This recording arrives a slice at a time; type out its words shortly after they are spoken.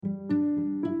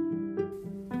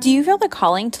Do you feel the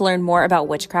calling to learn more about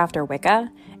witchcraft or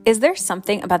Wicca? Is there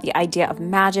something about the idea of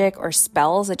magic or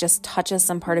spells that just touches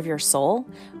some part of your soul?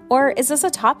 Or is this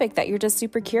a topic that you're just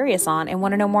super curious on and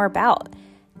want to know more about?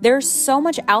 There's so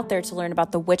much out there to learn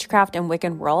about the witchcraft and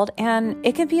Wiccan world, and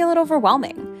it can be a little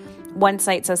overwhelming. One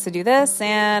site says to do this,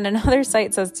 and another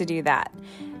site says to do that.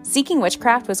 Seeking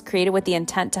Witchcraft was created with the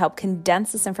intent to help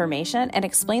condense this information and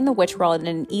explain the witch world in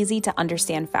an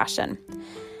easy-to-understand fashion.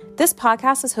 This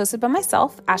podcast is hosted by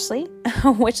myself, Ashley,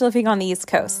 a witch living on the East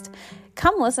Coast.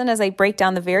 Come listen as I break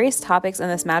down the various topics in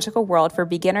this magical world for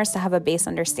beginners to have a base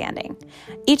understanding.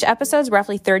 Each episode is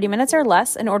roughly 30 minutes or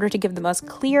less in order to give the most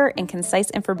clear and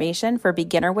concise information for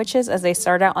beginner witches as they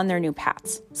start out on their new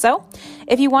paths. So,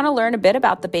 if you want to learn a bit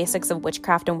about the basics of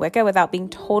witchcraft and Wicca without being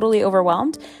totally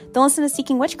overwhelmed, then listen to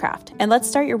Seeking Witchcraft, and let's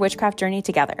start your witchcraft journey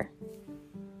together.